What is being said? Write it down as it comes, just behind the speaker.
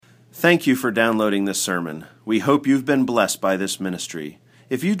Thank you for downloading this sermon. We hope you've been blessed by this ministry.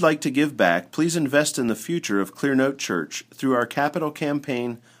 If you'd like to give back, please invest in the future of Clearnote Church through our capital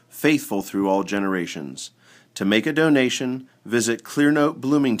campaign, Faithful Through All Generations. To make a donation, visit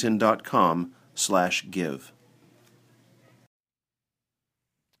clearnotebloomington.com/give.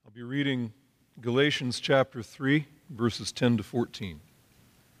 I'll be reading Galatians chapter 3, verses 10 to 14.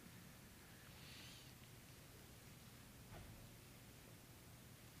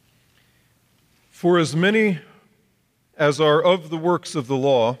 For as many as are of the works of the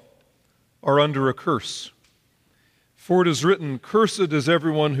law are under a curse. For it is written, "Cursed is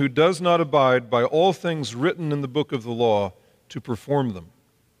everyone who does not abide by all things written in the book of the law to perform them.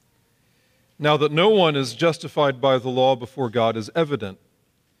 Now that no one is justified by the law before God is evident,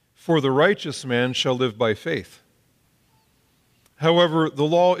 for the righteous man shall live by faith. However, the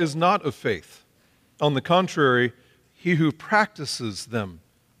law is not of faith. On the contrary, he who practices them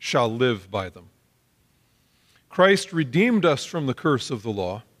shall live by them. Christ redeemed us from the curse of the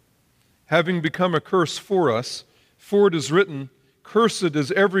law, having become a curse for us, for it is written, 'Cursed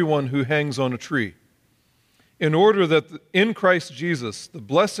is everyone who hangs on a tree,' in order that in Christ Jesus the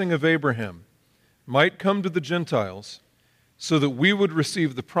blessing of Abraham might come to the Gentiles, so that we would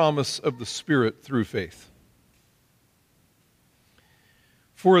receive the promise of the Spirit through faith.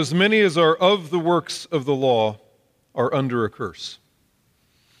 For as many as are of the works of the law are under a curse."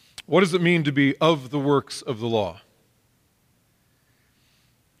 What does it mean to be of the works of the law?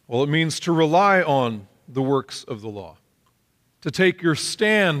 Well, it means to rely on the works of the law, to take your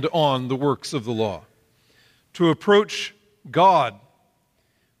stand on the works of the law, to approach God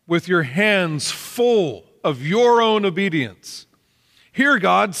with your hands full of your own obedience. Here,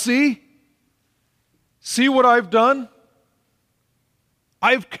 God, see what I've done?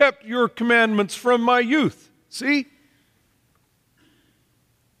 I've kept your commandments from my youth. See?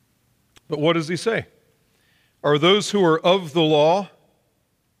 But what does he say? Are those who are of the law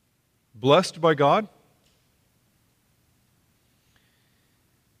blessed by God?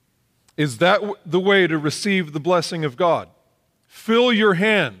 Is that the way to receive the blessing of God? Fill your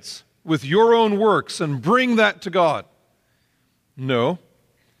hands with your own works and bring that to God? No.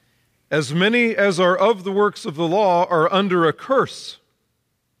 As many as are of the works of the law are under a curse.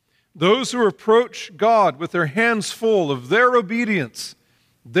 Those who approach God with their hands full of their obedience,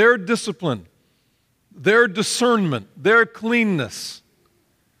 their discipline, their discernment, their cleanness,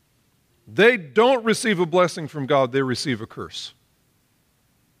 they don't receive a blessing from God, they receive a curse.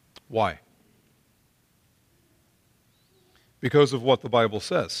 Why? Because of what the Bible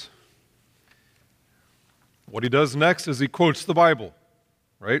says. What he does next is he quotes the Bible,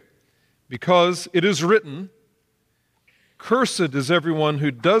 right? Because it is written, "Cursed is everyone who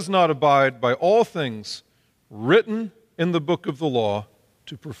does not abide by all things written in the book of the law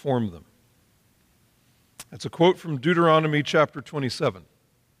to perform them." That's a quote from Deuteronomy chapter 27.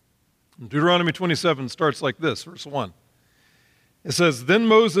 And Deuteronomy 27 starts like this, verse 1. It says, "Then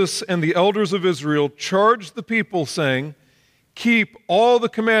Moses and the elders of Israel charged the people, saying, 'Keep all the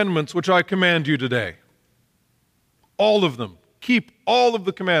commandments which I command you today.'" All of them. Keep all of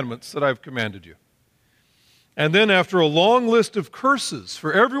the commandments that I've commanded you. And then after a long list of curses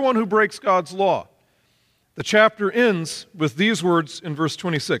for everyone who breaks God's law, the chapter ends with these words in verse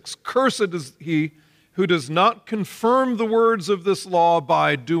 26. "Cursed is he who does not confirm the words of this law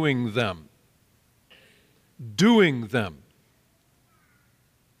by doing them." Doing them.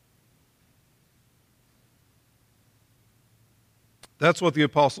 That's what the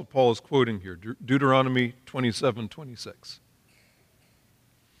Apostle Paul is quoting here, Deuteronomy 27:26.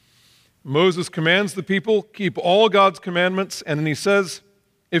 Moses commands the people, keep all God's commandments, and then he says,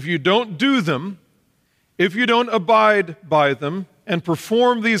 if you don't do them, if you don't abide by them and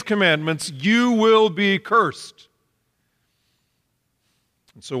perform these commandments, you will be cursed.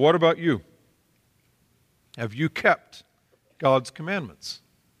 And so what about you? Have you kept God's commandments?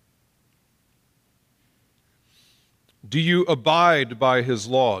 Do you abide by His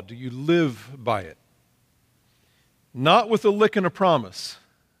law? Do you live by it? Not with a lick and a promise,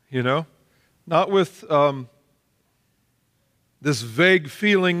 not with this vague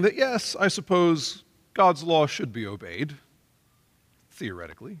feeling that, yes, I suppose God's law should be obeyed,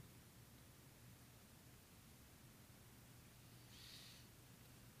 theoretically.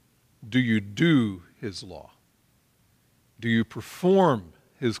 Do you do His law? Do you perform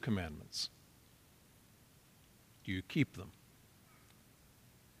His commandments? Do you keep them?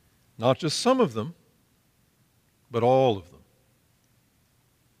 Not just some of them, but all of them.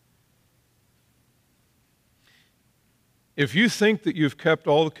 If you think that you've kept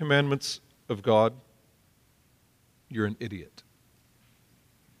all the commandments of God, you're an idiot.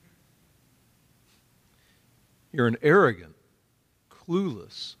 You're an arrogant,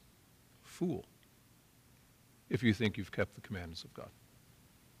 clueless fool if you think you've kept the commandments of God.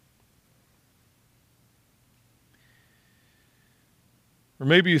 Or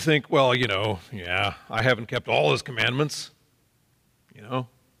maybe you think, well, I haven't kept all his commandments,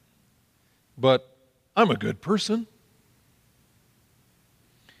 but I'm a good person.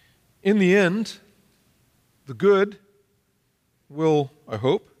 In the end, the good will, I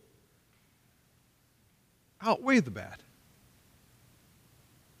hope, outweigh the bad.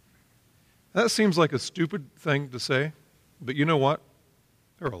 That seems like a stupid thing to say, but you know what?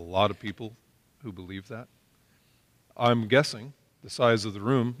 There are a lot of people who believe that. I'm guessing the size of the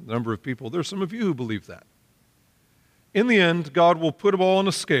room, the number of people, there's some of you who believe that. In the end, God will put it all on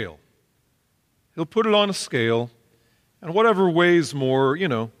a scale. He'll put it on a scale, and whatever weighs more,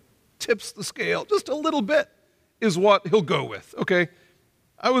 tips the scale just a little bit is what he'll go with, okay?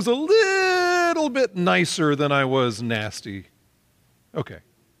 I was a little bit nicer than I was nasty. Okay.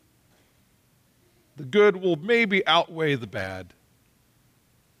 The good will maybe outweigh the bad.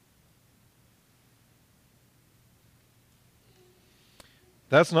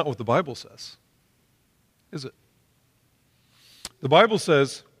 That's not what the Bible says, is it? The Bible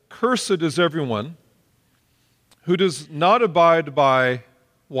says, "Cursed is everyone who does not abide by"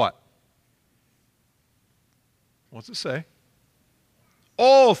 what? What's it say?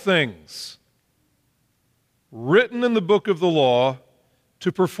 "All things written in the book of the law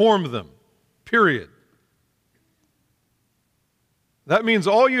to perform them." Period. That means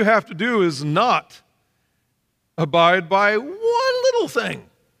all you have to do is not abide by one little thing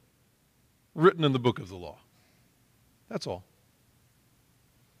written in the book of the law. That's all.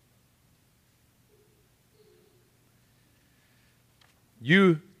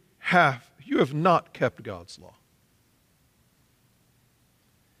 You have not kept God's law.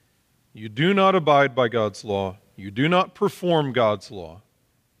 You do not abide by God's law. You do not perform God's law.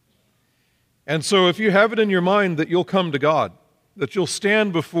 And so if you have it in your mind that you'll come to God, that you'll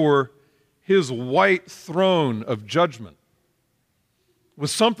stand before his white throne of judgment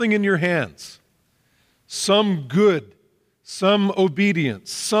with something in your hands, some good, some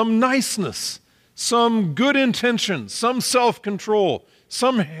obedience, some niceness, some good intention, some self-control,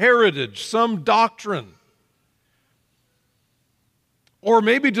 some heritage, some doctrine, or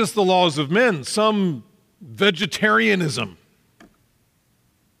maybe just the laws of men, some vegetarianism,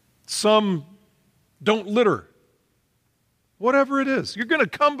 some don't litter. Whatever it is, you're going to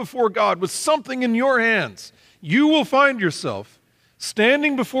come before God with something in your hands. You will find yourself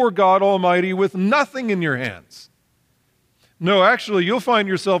standing before God Almighty with nothing in your hands. No, actually, you'll find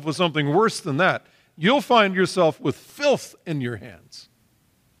yourself with something worse than that. You'll find yourself with filth in your hands,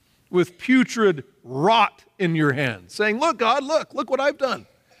 with putrid rot in your hands, saying, "Look, God, look what I've done."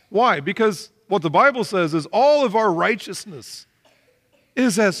 Why? Because what the Bible says is all of our righteousness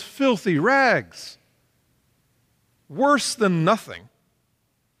is as filthy rags. Worse than nothing.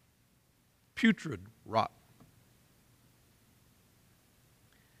 Putrid rot.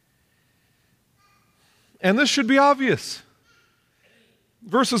 And this should be obvious.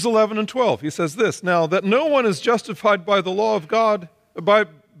 Verses 11 and 12, he says this, "Now that no one is justified by the law of God,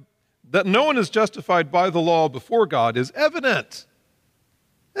 that no one is justified by the law before God is evident."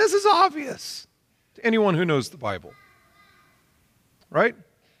 This is obvious to anyone who knows the Bible. Right?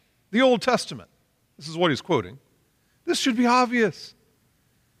 The Old Testament. This is what he's quoting. This should be obvious.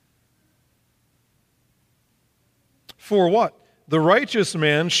 For what? The righteous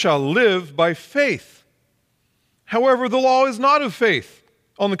man shall live by faith. However, the law is not of faith.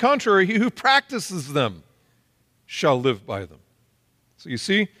 On the contrary, he who practices them shall live by them. So you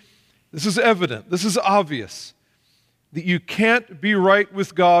see, this is evident, this is obvious, that you can't be right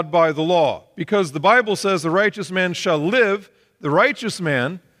with God by the law, because the Bible says the righteous man shall live, the righteous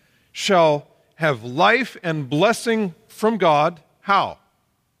man shall have life and blessing from God. How?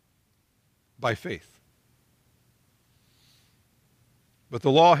 By faith. But the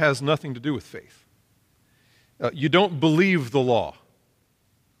law has nothing to do with faith. You don't believe the law,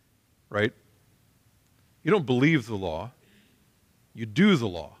 right? You don't believe the law. You do the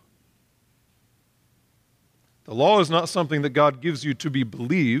law. The law is not something that God gives you to be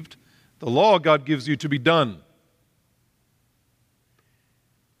believed. The law God gives you to be done.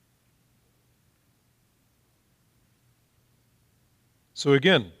 So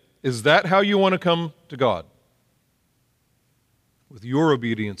again, is that how you want to come to God? With your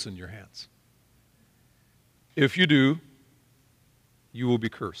obedience in your hands. If you do, you will be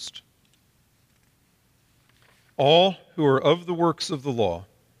cursed. All who are of the works of the law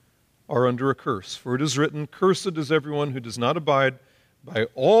are under a curse. For it is written, "Cursed is everyone who does not abide by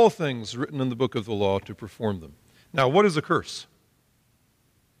all things written in the book of the law to perform them. Now, what is a curse?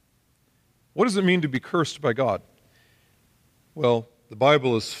 What does it mean to be cursed by God? Well, the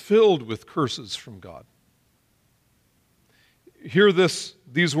Bible is filled with curses from God. Hear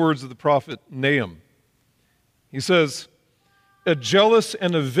these words of the prophet Nahum. He says, "A jealous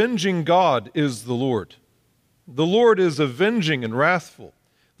and avenging God is the Lord. The Lord is avenging and wrathful.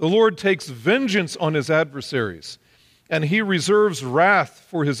 The Lord takes vengeance on his adversaries, and he reserves wrath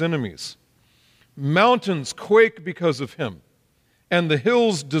for his enemies. Mountains quake because of him, and the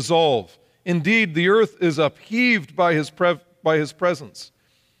hills dissolve. Indeed, the earth is upheaved by his presence.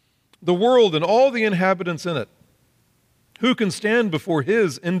 The world and all the inhabitants in it. Who can stand before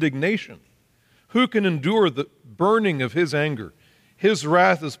his indignation? Who can endure the burning of his anger? His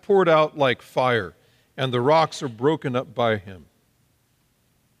wrath is poured out like fire, and the rocks are broken up by him."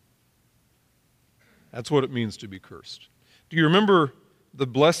 That's what it means to be cursed. Do you remember the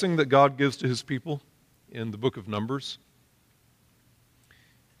blessing that God gives to his people in the book of Numbers?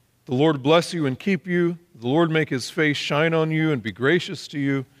 "The Lord bless you and keep you. The Lord make his face shine on you and be gracious to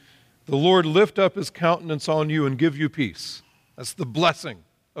you. The Lord lift up his countenance on you and give you peace." That's the blessing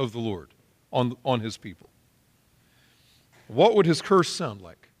of the Lord on his people. What would his curse sound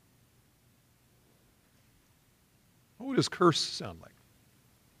like? What would his curse sound like?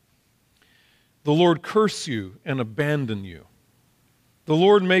 "The Lord curse you and abandon you. The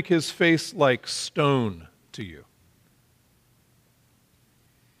Lord make his face like stone to you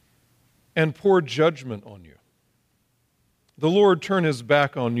and pour judgment on you. The Lord turn his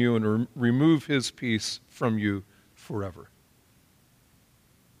back on you and remove his peace from you forever."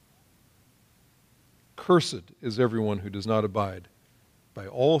 Cursed is everyone who does not abide by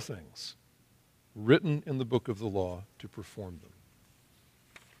all things written in the book of the law to perform them.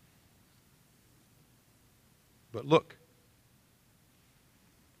 But look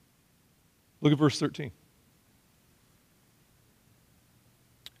at verse 13.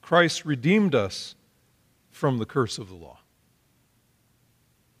 Christ redeemed us from the curse of the law.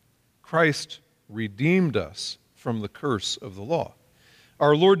 Christ redeemed us from the curse of the law.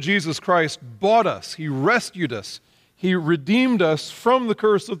 Our Lord Jesus Christ bought us. He rescued us. He redeemed us from the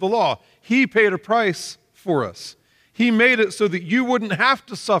curse of the law. He paid a price for us. He made it so that you wouldn't have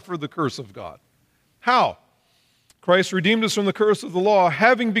to suffer the curse of God. How? Christ redeemed us from the curse of the law,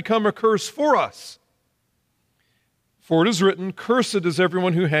 having become a curse for us. For it is written, "Cursed is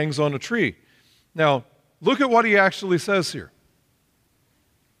everyone who hangs on a tree." Now, look at what he actually says here.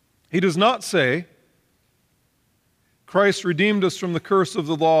 He does not say, "Christ redeemed us from the curse of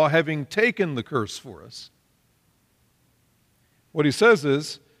the law, having taken the curse for us." What he says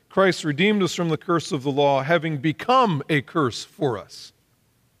is, Christ redeemed us from the curse of the law, having become a curse for us.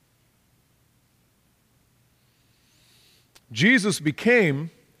 Jesus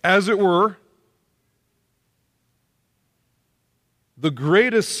became, as it were, the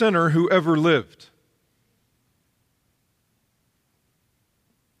greatest sinner who ever lived.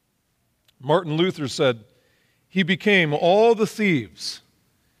 Martin Luther said, "He became all the thieves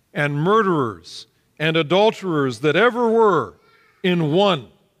and murderers and adulterers that ever were in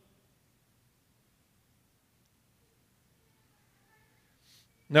one."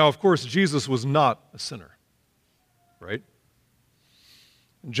 Now, of course, Jesus was not a sinner, right?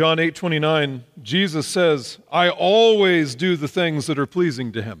 In John 8:29, Jesus says, "I always do the things that are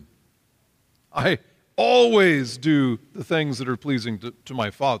pleasing to him." I always do the things that are pleasing to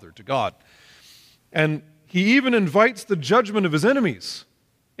my Father, to God. And he even invites the judgment of his enemies.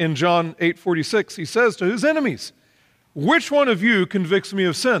 In John 8:46, he says to his enemies, "Which one of you convicts me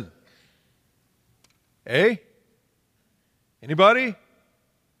of sin?" Anybody?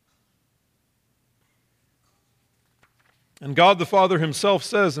 And God the Father himself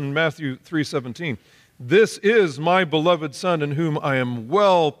says in Matthew 3:17, "This is my beloved Son in whom I am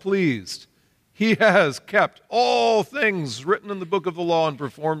well pleased. He has kept all things written in the book of the law and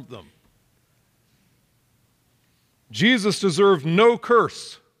performed them." Jesus deserved no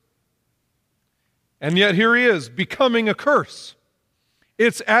curse. And yet here he is, becoming a curse.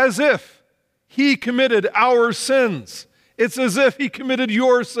 It's as if he committed our sins. It's as if he committed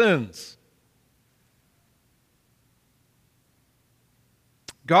your sins.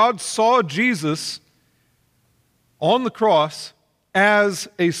 God saw Jesus on the cross as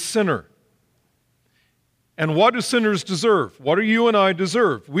a sinner. And what do sinners deserve? What do you and I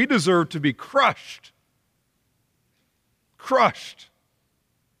deserve? We deserve to be crushed,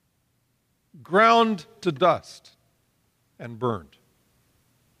 ground to dust, and burned.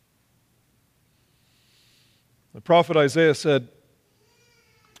 The prophet Isaiah said,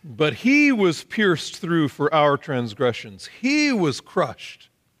 But he was pierced through for our transgressions. He was crushed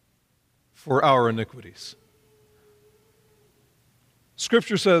for our iniquities.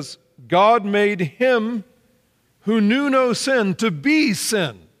 Scripture says, God made him who knew no sin to be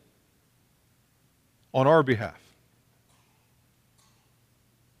sin on our behalf.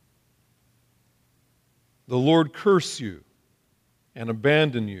 The Lord curse you and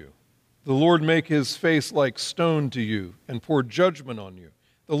abandon you. The Lord make his face like stone to you and pour judgment on you.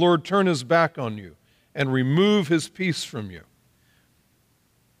 The Lord turn his back on you and remove his peace from you.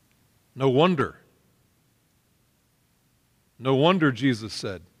 No wonder, Jesus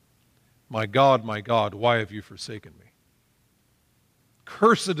said, my God, why have you forsaken me?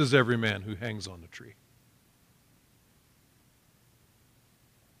 Cursed is every man who hangs on a tree.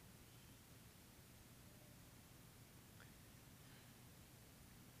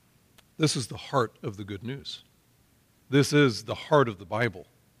 This is the heart of the good news. This is the heart of the Bible.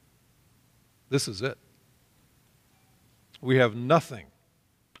 This is it. We have nothing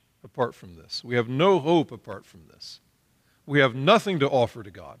apart from this. We have no hope apart from this. We have nothing to offer to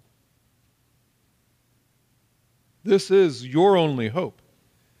God. This is your only hope.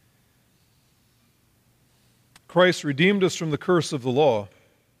 Christ redeemed us from the curse of the law,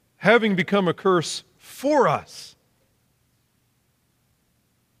 having become a curse for us.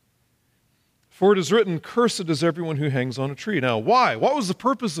 For it is written, cursed is everyone who hangs on a tree. Now, why? What was the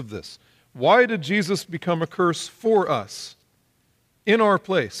purpose of this? Why did Jesus become a curse for us in our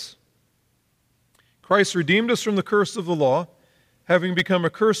place? Christ redeemed us from the curse of the law, having become a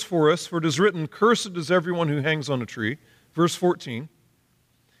curse for us, for it is written, cursed is everyone who hangs on a tree. Verse 14.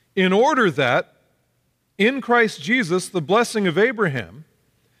 In order that in Christ Jesus the blessing of Abraham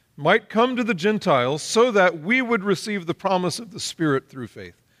might come to the Gentiles, so that we would receive the promise of the Spirit through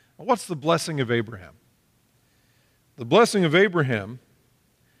faith. Now, what's the blessing of Abraham? The blessing of Abraham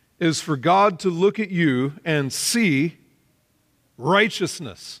is for God to look at you and see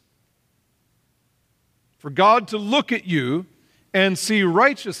righteousness. For God to look at you and see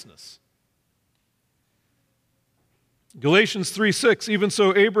righteousness. Galatians 3:6, even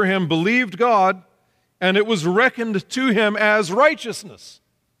so Abraham believed God, and it was reckoned to him as righteousness.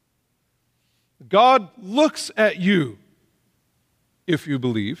 God looks at you if you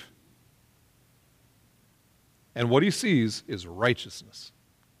believe, and what he sees is righteousness.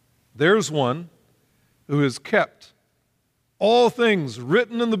 There's one who has kept all things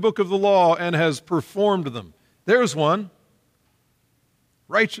written in the book of the law and has performed them. There's one,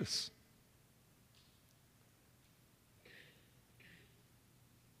 righteous.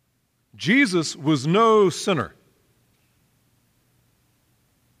 Jesus was no sinner,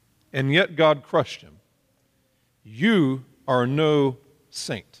 and yet God crushed him. You are no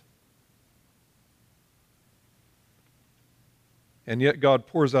saint, and yet God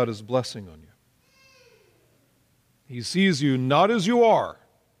pours out his blessing on you. He sees you not as you are,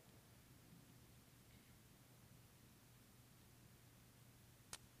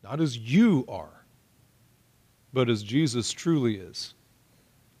 not as you are, but as Jesus truly is,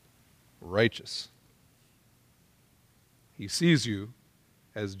 righteous. He sees you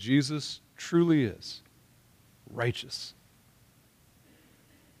as Jesus truly is, righteous.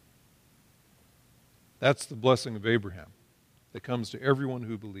 That's the blessing of Abraham that comes to everyone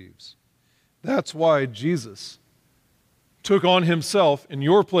who believes. That's why Jesus took on himself in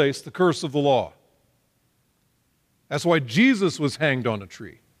your place the curse of the law. That's why Jesus was hanged on a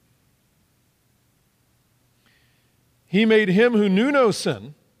tree. He made him who knew no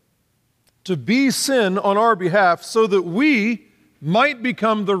sin to be sin on our behalf, so that we might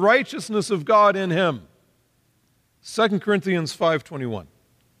become the righteousness of God in him. 2 Corinthians 5:21.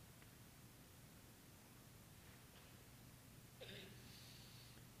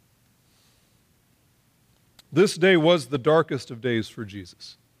 This day was the darkest of days for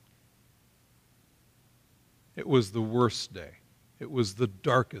Jesus. It was the worst day. It was the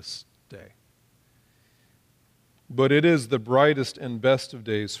darkest day. But it is the brightest and best of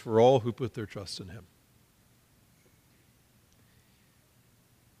days for all who put their trust in him.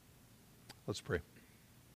 Let's pray.